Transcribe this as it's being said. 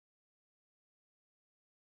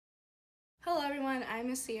Hello everyone,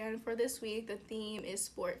 I'm Asia, and for this week the theme is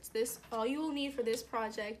sports. All you will need for this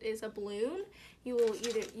project is a balloon. You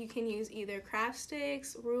can use either craft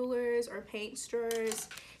sticks, rulers, or paint stirrers,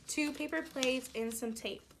 2 paper plates, and some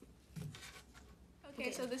tape.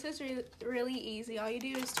 Okay, so this is really easy. All you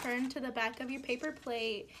do is turn to the back of your paper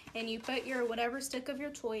plate and you put your whatever stick of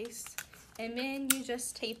your choice, and then you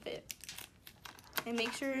just tape it. And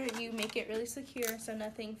make sure you make it really secure so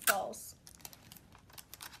nothing falls.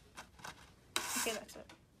 Okay, that's it.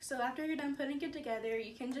 So after you're done putting it together,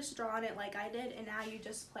 you can just draw on it like I did, and now you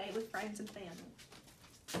just play with friends and family.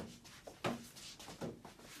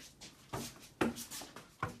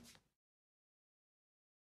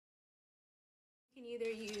 You can either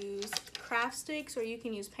use craft sticks or you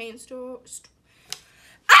can use paint